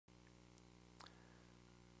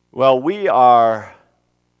Well, we are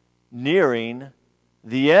nearing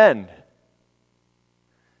the end.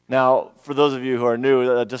 Now, for those of you who are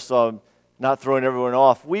new, just not throwing everyone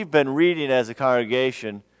off, we've been reading as a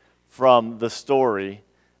congregation from the story,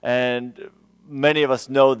 and many of us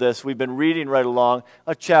know this. We've been reading right along,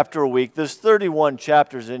 a chapter a week. There's 31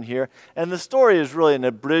 chapters in here, and the story is really an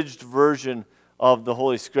abridged version of the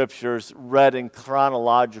Holy Scriptures read in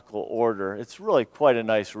chronological order. It's really quite a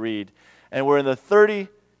nice read. And we're in the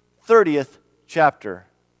 30th chapter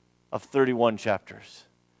of 31 chapters.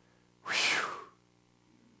 Whew.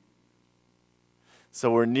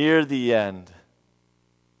 So we're near the end.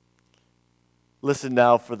 Listen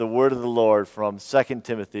now for the word of the Lord from 2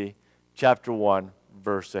 Timothy chapter 1,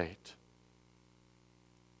 verse 8.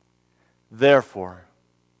 Therefore,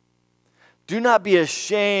 do not be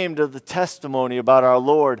ashamed of the testimony about our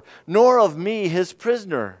Lord, nor of me, his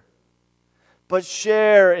prisoner, but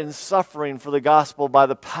share in suffering for the gospel by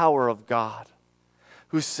the power of God,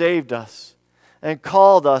 who saved us and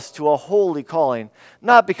called us to a holy calling,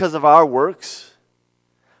 not because of our works,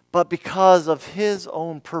 but because of his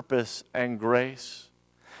own purpose and grace,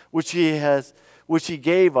 which he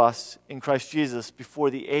gave us in Christ Jesus before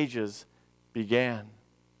the ages began,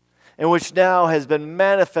 and which now has been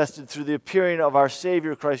manifested through the appearing of our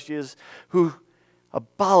Savior Christ Jesus, who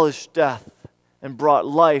abolished death and brought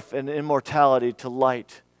life and immortality to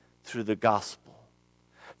light through the gospel,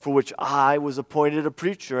 for which I was appointed a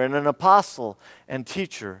preacher and an apostle and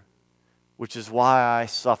teacher, which is why I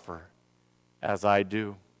suffer as I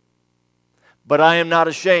do. But I am not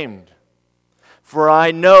ashamed, for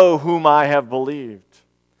I know whom I have believed,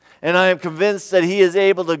 and I am convinced that he is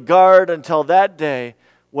able to guard until that day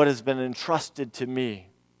what has been entrusted to me.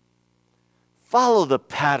 Follow the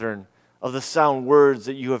pattern of the sound words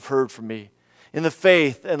that you have heard from me in the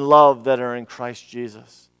faith and love that are in Christ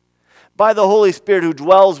Jesus. By the Holy Spirit who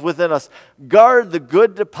dwells within us, guard the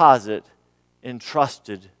good deposit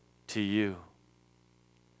entrusted to you.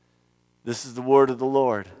 This is the word of the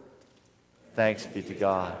Lord. Thanks be to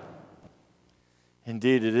God.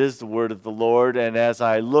 Indeed, it is the word of the Lord, and as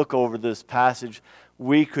I look over this passage,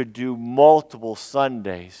 we could do multiple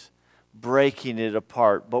Sundays breaking it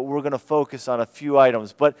apart, but we're going to focus on a few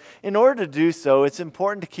items. But in order to do so, it's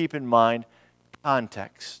important to keep in mind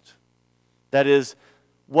context. That is,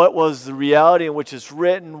 what was the reality in which it's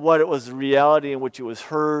written, what it was the reality in which it was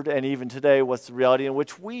heard, and even today, what's the reality in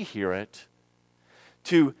which we hear it.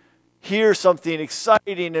 To hear something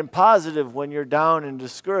exciting and positive when you're down and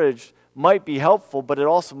discouraged might be helpful, but it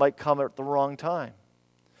also might come at the wrong time.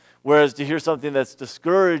 Whereas to hear something that's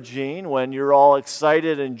discouraging when you're all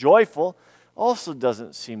excited and joyful also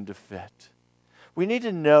doesn't seem to fit. We need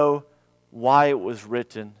to know why it was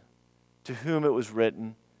written, to whom it was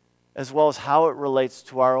written, as well as how it relates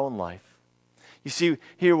to our own life. You see,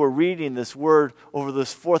 here we're reading this word over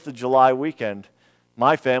this 4th of July weekend.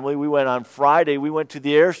 My family, we went on Friday, we went to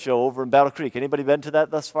the air show over in Battle Creek. Anybody been to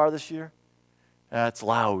that thus far this year? It's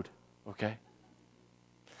loud, okay?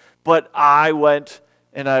 But I went,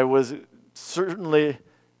 and I was certainly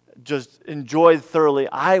just enjoyed thoroughly.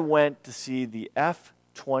 I went to see the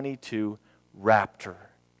F-22 Raptor.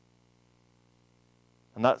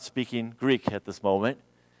 I'm not speaking Greek at this moment.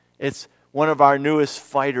 It's one of our newest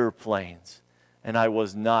fighter planes, and I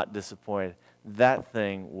was not disappointed. That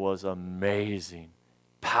thing was amazing,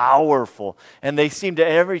 powerful, and they seemed to,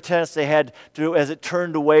 every chance they had to, as it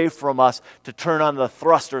turned away from us, to turn on the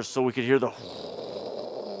thrusters so we could hear the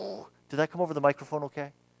Did that come over the microphone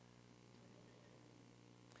okay?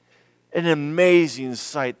 An amazing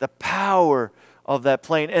sight, the power of that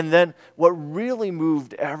plane. And then what really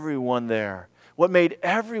moved everyone there, what made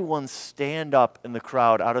everyone stand up in the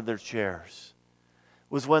crowd out of their chairs,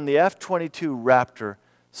 was when the F-22 Raptor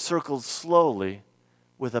circled slowly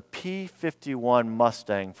with a P-51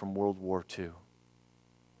 Mustang from World War II.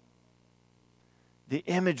 The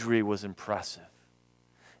imagery was impressive.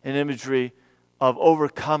 An imagery of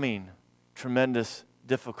overcoming tremendous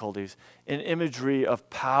difficulties, an imagery of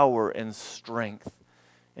power and strength,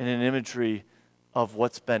 and an imagery of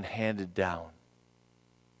what's been handed down.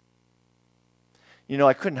 You know,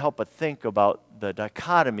 I couldn't help but think about the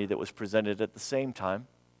dichotomy that was presented at the same time.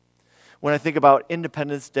 When I think about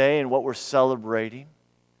Independence Day and what we're celebrating,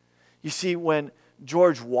 you see, when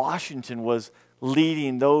George Washington was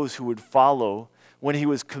leading those who would follow, when he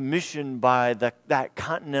was commissioned by that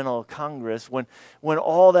Continental Congress, when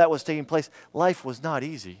all that was taking place, life was not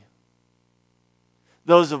easy.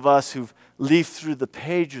 Those of us who've leafed through the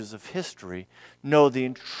pages of history know the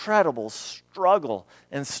incredible struggle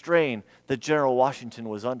and strain that General Washington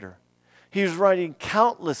was under. He was writing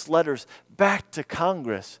countless letters back to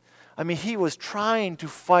Congress. I mean, he was trying to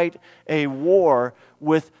fight a war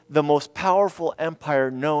with the most powerful empire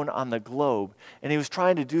known on the globe. And he was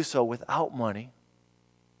trying to do so without money,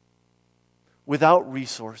 without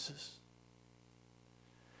resources,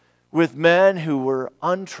 with men who were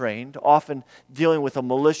untrained, often dealing with a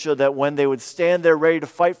militia that when they would stand there ready to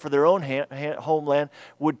fight for their own homeland,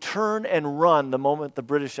 would turn and run the moment the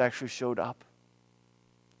British actually showed up.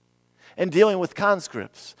 And dealing with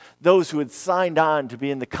conscripts, those who had signed on to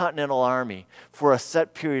be in the Continental Army for a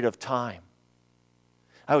set period of time.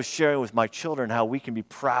 I was sharing with my children how we can be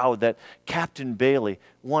proud that Captain Bailey,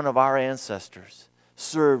 one of our ancestors,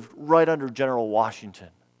 served right under General Washington.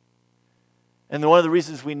 And one of the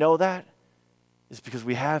reasons we know that is because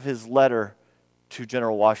we have his letter to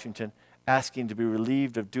General Washington asking to be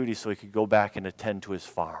relieved of duty so he could go back and attend to his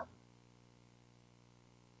farm.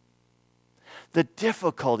 The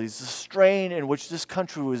difficulties, the strain in which this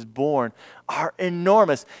country was born are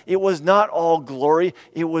enormous. It was not all glory.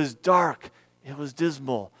 It was dark. It was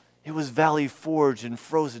dismal. It was valley forge and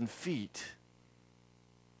frozen feet.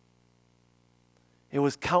 It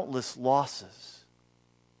was countless losses.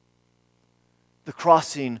 The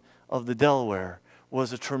crossing of the Delaware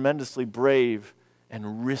was a tremendously brave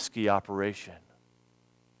and risky operation.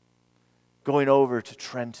 Going over to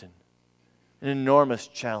Trenton, an enormous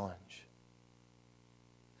challenge.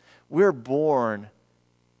 We're born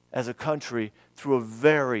as a country through a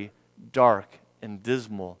very dark and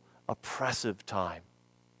dismal, oppressive time.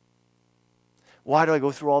 Why do I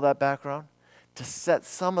go through all that background? To set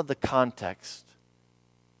some of the context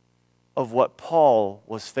of what Paul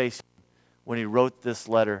was facing when he wrote this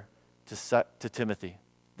letter to Timothy,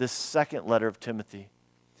 this second letter of Timothy.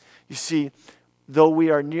 You see, though we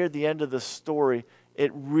are near the end of the story,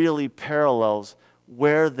 it really parallels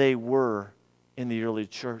where they were in the early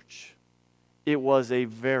church. It was a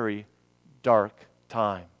very dark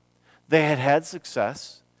time. They had had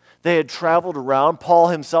success. They had traveled around. Paul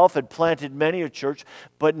himself had planted many a church,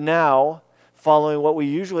 but now, following what we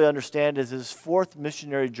usually understand as his fourth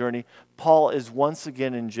missionary journey, Paul is once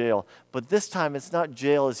again in jail. But this time it's not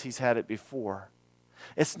jail as he's had it before.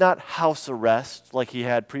 It's not house arrest like he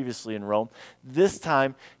had previously in Rome. This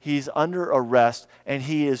time he's under arrest and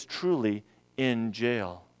he is truly in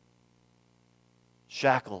jail.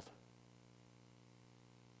 Shackled.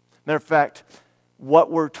 Matter of fact, what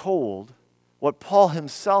we're told, what Paul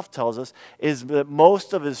himself tells us, is that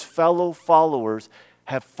most of his fellow followers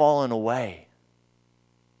have fallen away.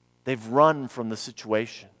 They've run from the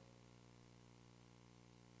situation.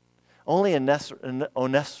 Only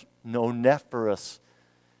Onesiphorus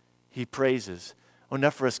he praises.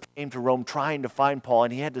 Onesiphorus came to Rome trying to find Paul,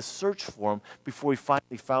 and he had to search for him before he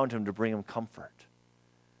finally found him to bring him comfort.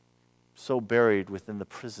 So buried within the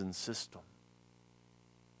prison system.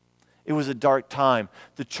 It was a dark time.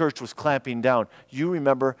 The church was clamping down. You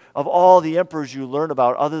remember, of all the emperors you learn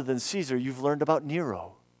about other than Caesar, you've learned about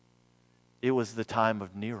Nero. It was the time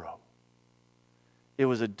of Nero. It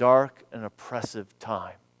was a dark and oppressive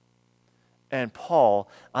time. And Paul,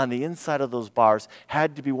 on the inside of those bars,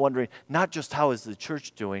 had to be wondering not just how is the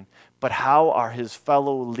church doing, but how are his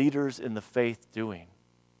fellow leaders in the faith doing?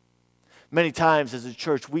 Many times as a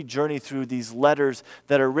church, we journey through these letters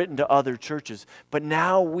that are written to other churches. But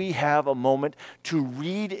now we have a moment to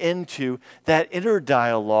read into that inner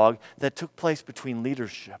dialogue that took place between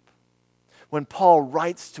leadership. When Paul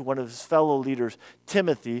writes to one of his fellow leaders,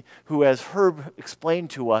 Timothy, who, as Herb explained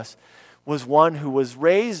to us, was one who was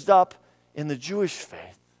raised up in the Jewish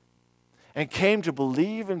faith and came to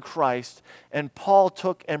believe in Christ, and Paul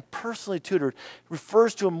took and personally tutored,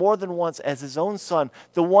 refers to him more than once as his own son,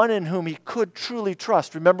 the one in whom he could truly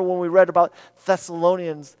trust. Remember when we read about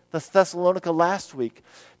Thessalonica last week?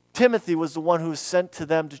 Timothy was the one who was sent to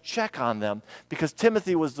them to check on them because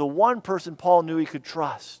Timothy was the one person Paul knew he could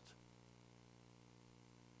trust.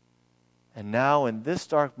 And now in this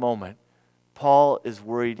dark moment, Paul is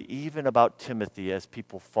worried even about Timothy as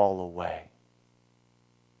people fall away.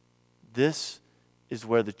 This is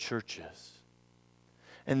where the church is.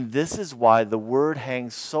 And this is why the word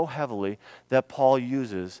hangs so heavily that Paul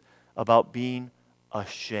uses about being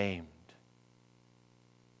ashamed.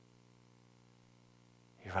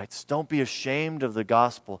 He writes, don't be ashamed of the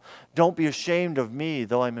gospel. Don't be ashamed of me,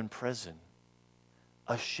 though I'm in prison.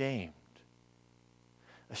 Ashamed.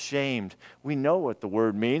 Ashamed. We know what the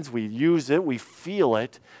word means. We use it. We feel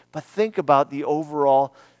it. But think about the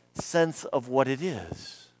overall sense of what it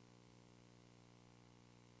is.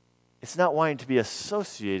 It's not wanting to be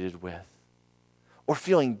associated with or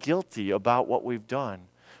feeling guilty about what we've done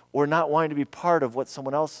or not wanting to be part of what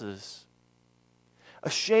someone else is.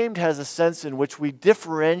 Ashamed has a sense in which we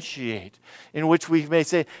differentiate, in which we may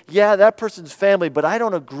say, yeah, that person's family, but I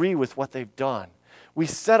don't agree with what they've done. We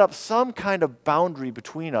set up some kind of boundary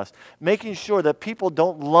between us, making sure that people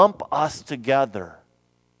don't lump us together.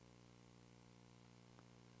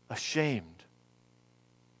 Ashamed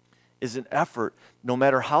is an effort, no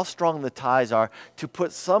matter how strong the ties are, to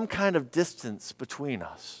put some kind of distance between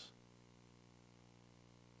us.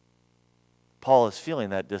 Paul is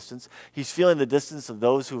feeling that distance. He's feeling the distance of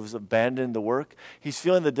those who've abandoned the work. He's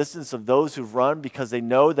feeling the distance of those who've run because they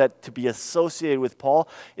know that to be associated with Paul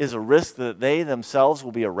is a risk that they themselves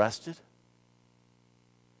will be arrested.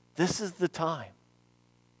 This is the time.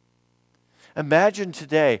 Imagine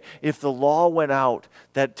today if the law went out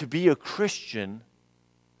that to be a Christian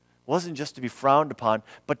wasn't just to be frowned upon,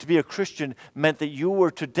 but to be a Christian meant that you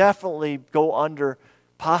were to definitely go under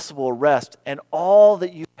possible arrest, and all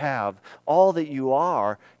that you have, all that you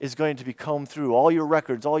are, is going to be combed through. All your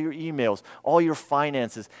records, all your emails, all your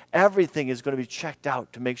finances, everything is going to be checked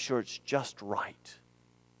out to make sure it's just right.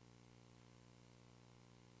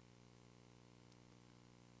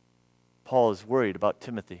 Paul is worried about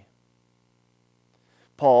Timothy.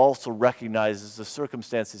 Paul also recognizes the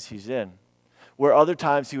circumstances he's in, where other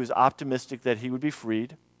times he was optimistic that he would be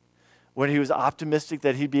freed, when he was optimistic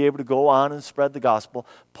that he'd be able to go on and spread the gospel.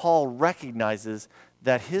 Paul recognizes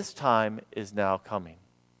that his time is now coming.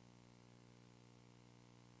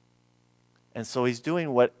 And so he's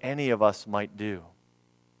doing what any of us might do.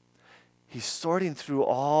 He's sorting through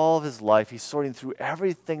all of his life. He's sorting through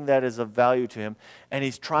everything that is of value to him, and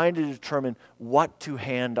he's trying to determine what to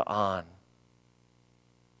hand on.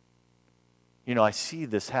 You know, I see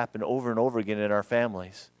this happen over and over again in our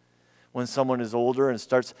families. When someone is older and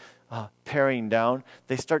starts paring down,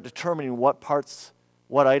 they start determining what parts,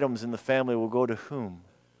 what items in the family will go to whom,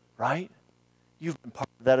 right? You've been part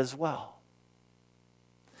of that as well.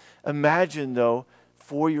 Imagine, though,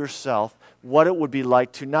 for yourself, what it would be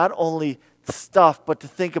like to not only stuff, but to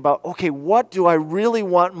think about, okay, what do I really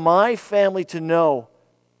want my family to know?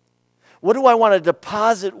 What do I want to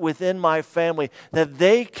deposit within my family that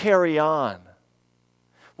they carry on?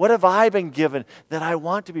 What have I been given that I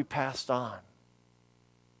want to be passed on?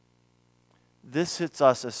 This hits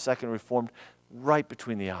us as Second Reformed right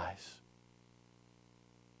between the eyes.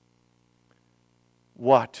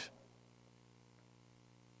 What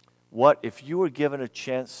if you were given a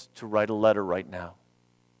chance to write a letter right now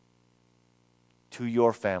to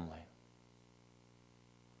your family?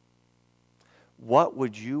 What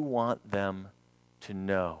would you want them to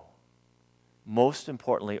know? Most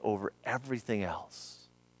importantly, over everything else.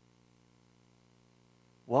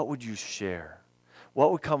 What would you share?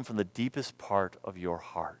 What would come from the deepest part of your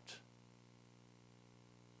heart?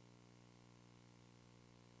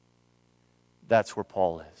 That's where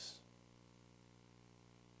Paul is.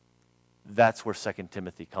 That's where 2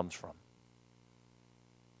 Timothy comes from.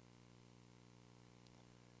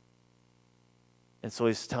 And so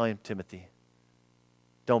he's telling Timothy,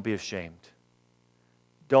 don't be ashamed.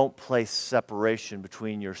 Don't place separation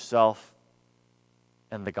between yourself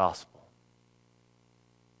and the gospel.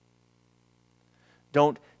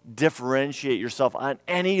 Don't differentiate yourself on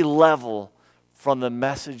any level from the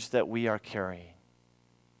message that we are carrying.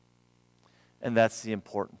 And that's the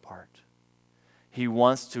important part. He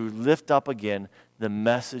wants to lift up again the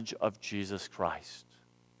message of Jesus Christ.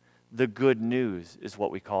 The good news is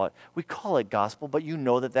what we call it. We call it gospel, but you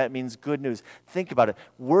know that that means good news. Think about it.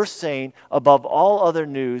 We're saying above all other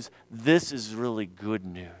news, this is really good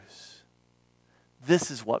news. This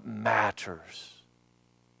is what matters.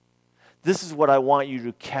 This is what I want you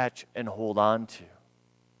to catch and hold on to.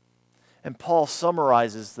 And Paul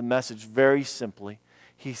summarizes the message very simply.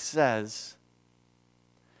 He says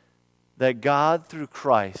that God, through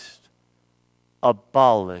Christ,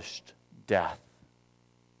 abolished death.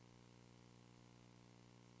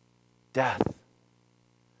 Death.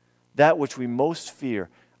 That which we most fear.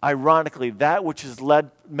 Ironically, that which has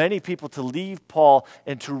led many people to leave Paul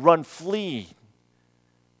and to run fleeing.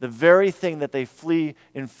 The very thing that they flee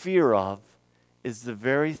in fear of is the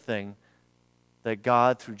very thing that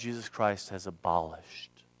God, through Jesus Christ, has abolished.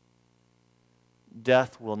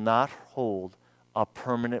 Death will not hold a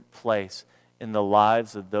permanent place in the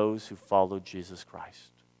lives of those who follow Jesus Christ.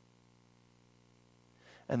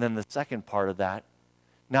 And then the second part of that,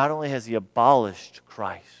 not only has he abolished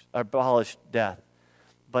death,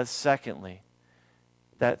 but secondly,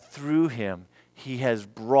 that through him he has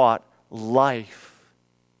brought life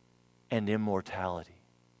and immortality.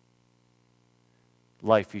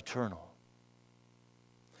 Life eternal.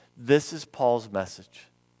 This is Paul's message.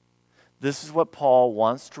 This is what Paul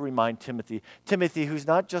wants to remind Timothy. Timothy, who's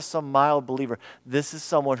not just some mild believer, this is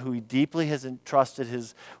someone who he deeply has entrusted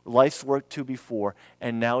his life's work to before,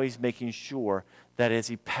 and now he's making sure that as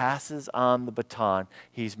he passes on the baton,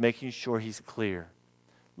 he's making sure he's clear.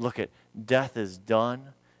 Look at, death is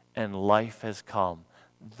done and life has come.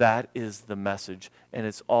 That is the message, and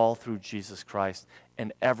it's all through Jesus Christ,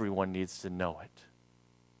 and everyone needs to know it.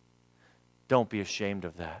 Don't be ashamed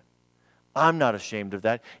of that. I'm not ashamed of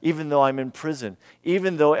that, even though I'm in prison,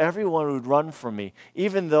 even though everyone would run from me,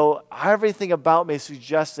 even though everything about me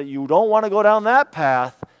suggests that you don't want to go down that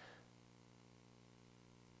path.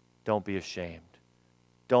 Don't be ashamed.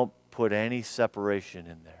 Don't put any separation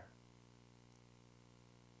in there.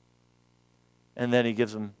 And then he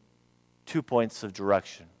gives them 2 points of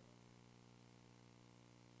direction.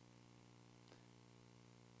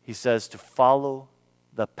 He says to follow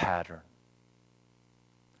the pattern.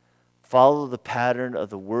 Follow the pattern of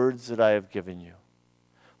the words that I have given you.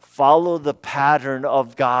 Follow the pattern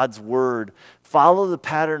of God's word. Follow the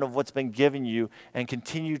pattern of what's been given you and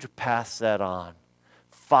continue to pass that on.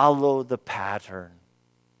 Follow the pattern.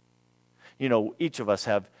 You know, each of us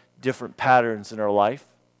have different patterns in our life.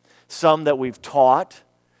 Some that we've taught,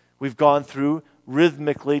 we've gone through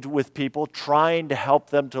rhythmically with people, trying to help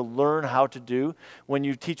them to learn how to do. When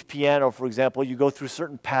you teach piano, for example, you go through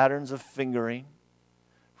certain patterns of fingering,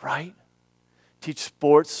 right? Teach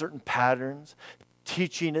sports, certain patterns.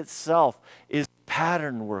 Teaching itself is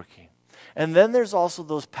pattern working. And then there's also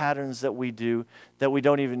those patterns that we do that we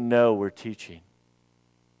don't even know we're teaching.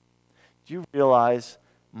 Do you realize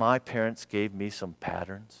my parents gave me some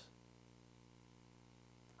patterns?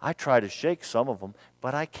 I try to shake some of them,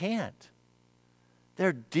 but I can't.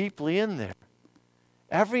 They're deeply in there.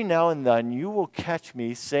 Every now and then you will catch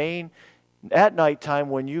me saying, at nighttime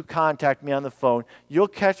when you contact me on the phone, you'll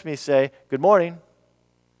catch me say, "Good morning."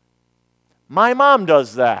 My mom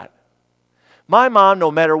does that. My mom, no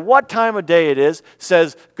matter what time of day it is,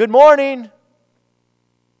 says, "Good morning."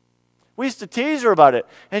 We used to tease her about it,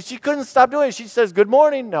 and she couldn't stop doing it. She says, "Good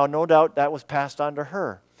morning." Now, no doubt that was passed on to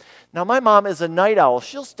her. Now, my mom is a night owl.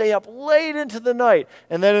 She'll stay up late into the night,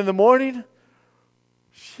 and then in the morning,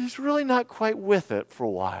 she's really not quite with it for a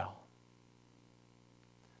while.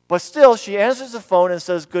 But still, she answers the phone and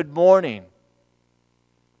says, "Good morning."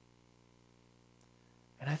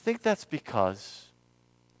 And I think that's because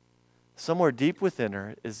somewhere deep within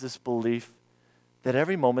her is this belief that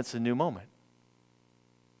every moment's a new moment.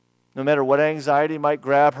 No matter what anxiety might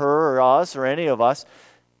grab her or us or any of us,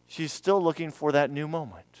 she's still looking for that new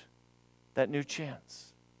moment, that new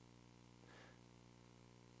chance.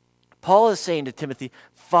 Paul is saying to Timothy,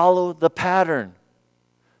 follow the pattern.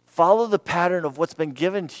 Follow the pattern of what's been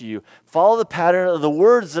given to you. Follow the pattern of the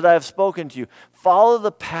words that I have spoken to you. Follow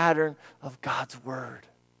the pattern of God's word.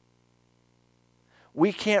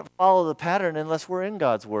 We can't follow the pattern unless we're in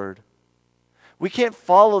God's word. We can't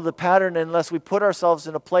follow the pattern unless we put ourselves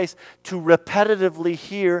in a place to repetitively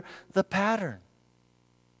hear the pattern.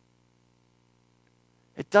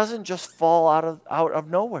 It doesn't just fall out of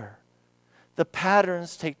nowhere. The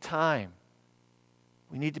patterns take time.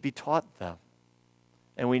 We need to be taught them.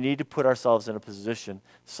 And we need to put ourselves in a position,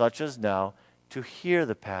 such as now, to hear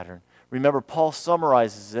the pattern. Remember, Paul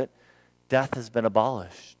summarizes it. Death has been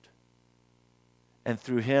abolished. And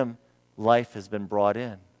through him, life has been brought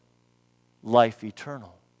in. Life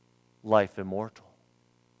eternal. Life immortal.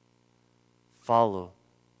 Follow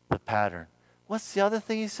the pattern. What's the other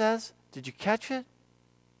thing he says? Did you catch it?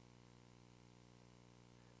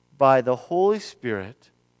 By the Holy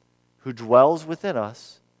Spirit who dwells within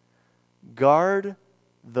us, guard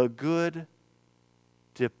the good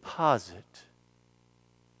deposit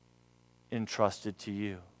entrusted to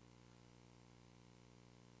you.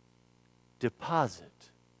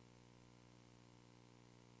 Deposit.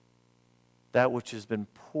 That which has been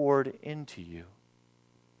poured into you.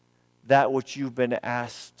 That which you've been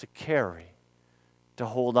asked to carry, to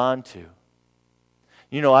hold on to.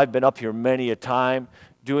 You know, I've been up here many a time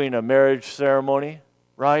doing a marriage ceremony,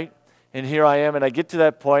 right? And here I am, and I get to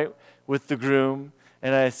that point with the groom,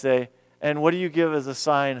 and I say, "And what do you give as a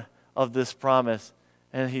sign of this promise?"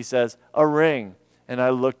 And he says, "A ring." And I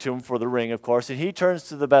look to him for the ring, of course, and he turns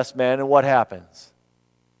to the best man, and what happens?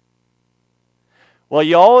 Well,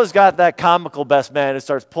 you always got that comical best man who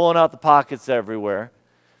starts pulling out the pockets everywhere.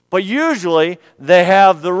 But usually, they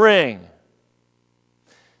have the ring.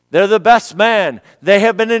 They're the best man. They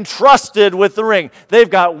have been entrusted with the ring. They've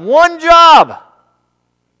got one job.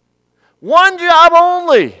 One job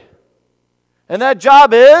only. And that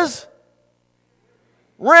job is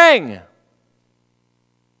ring.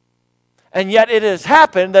 And yet it has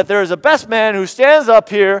happened that there is a best man who stands up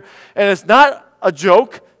here, and it's not a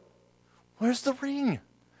joke. Where's the ring?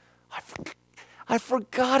 I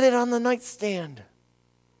forgot it on the nightstand.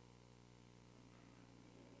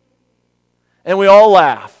 And we all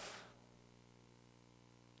laugh.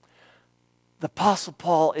 The Apostle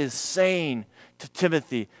Paul is saying to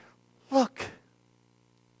Timothy, look,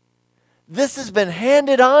 this has been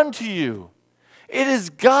handed on to you. It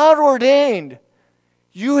is God ordained.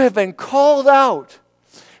 You have been called out.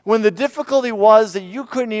 When the difficulty was that you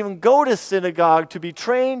couldn't even go to synagogue to be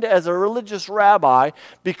trained as a religious rabbi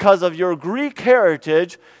because of your Greek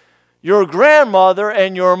heritage, your grandmother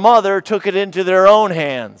and your mother took it into their own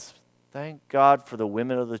hands. Thank God for the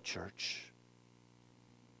women of the church.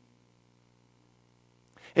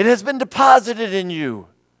 It has been deposited in you.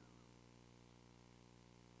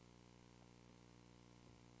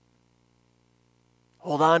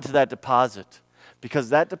 Hold on to that deposit, because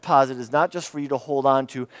that deposit is not just for you to hold on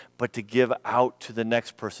to, but to give out to the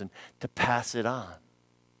next person, to pass it on.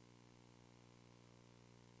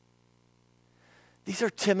 These are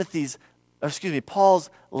Paul's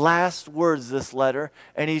last words this letter,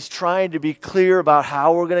 and he's trying to be clear about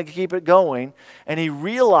how we're going to keep it going, and he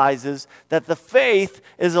realizes that the faith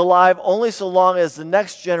is alive only so long as the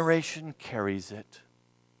next generation carries it.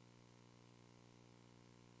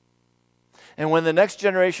 And when the next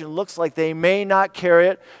generation looks like they may not carry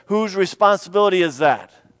it, whose responsibility is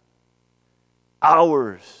that?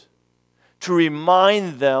 Ours. To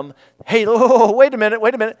remind them, hey, wait a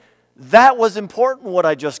minute. That was important what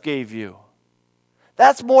I just gave you.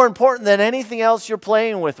 That's more important than anything else you're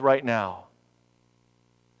playing with right now.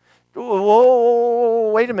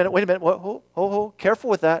 Whoa, wait a minute. Whoa, careful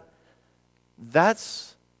with that.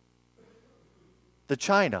 That's the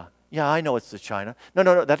china. Yeah, I know it's the china.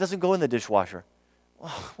 No, that doesn't go in the dishwasher.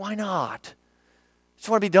 Oh, why not? Just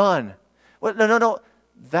want to be done. Well, no.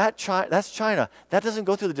 That's china. That doesn't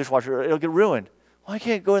go through the dishwasher. It'll get ruined. Why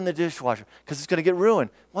can't it go in the dishwasher? Because it's going to get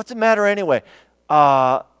ruined. What's it matter anyway?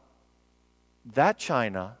 That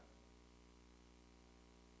china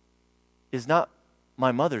is not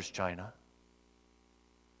my mother's china.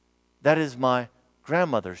 That is my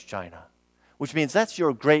grandmother's china, which means that's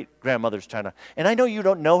your great-grandmother's china. And I know you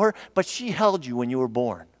don't know her, but she held you when you were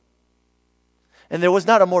born. And there was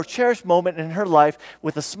not a more cherished moment in her life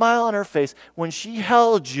with a smile on her face when she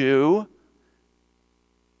held you,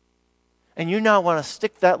 and you now want to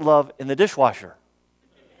stick that love in the dishwasher.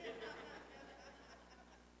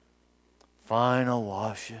 Fine, I'll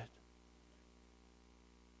wash it.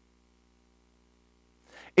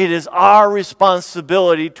 It is our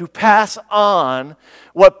responsibility to pass on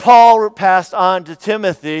what Paul passed on to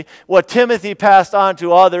Timothy, what Timothy passed on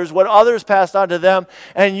to others, what others passed on to them.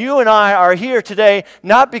 And you and I are here today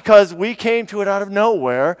not because we came to it out of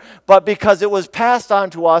nowhere, but because it was passed on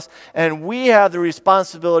to us, and we have the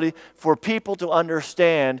responsibility for people to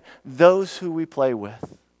understand, those who we play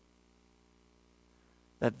with,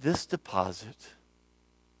 that this deposit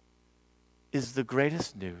is the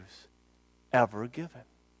greatest news ever given.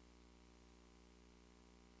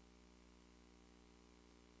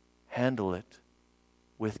 Handle it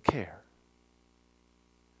with care.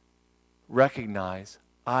 Recognize,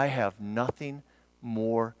 I have nothing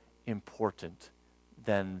more important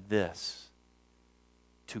than this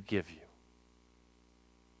to give you.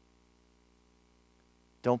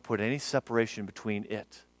 Don't put any separation between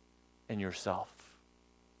it and yourself.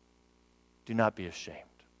 Do not be ashamed.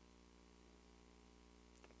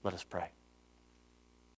 Let us pray.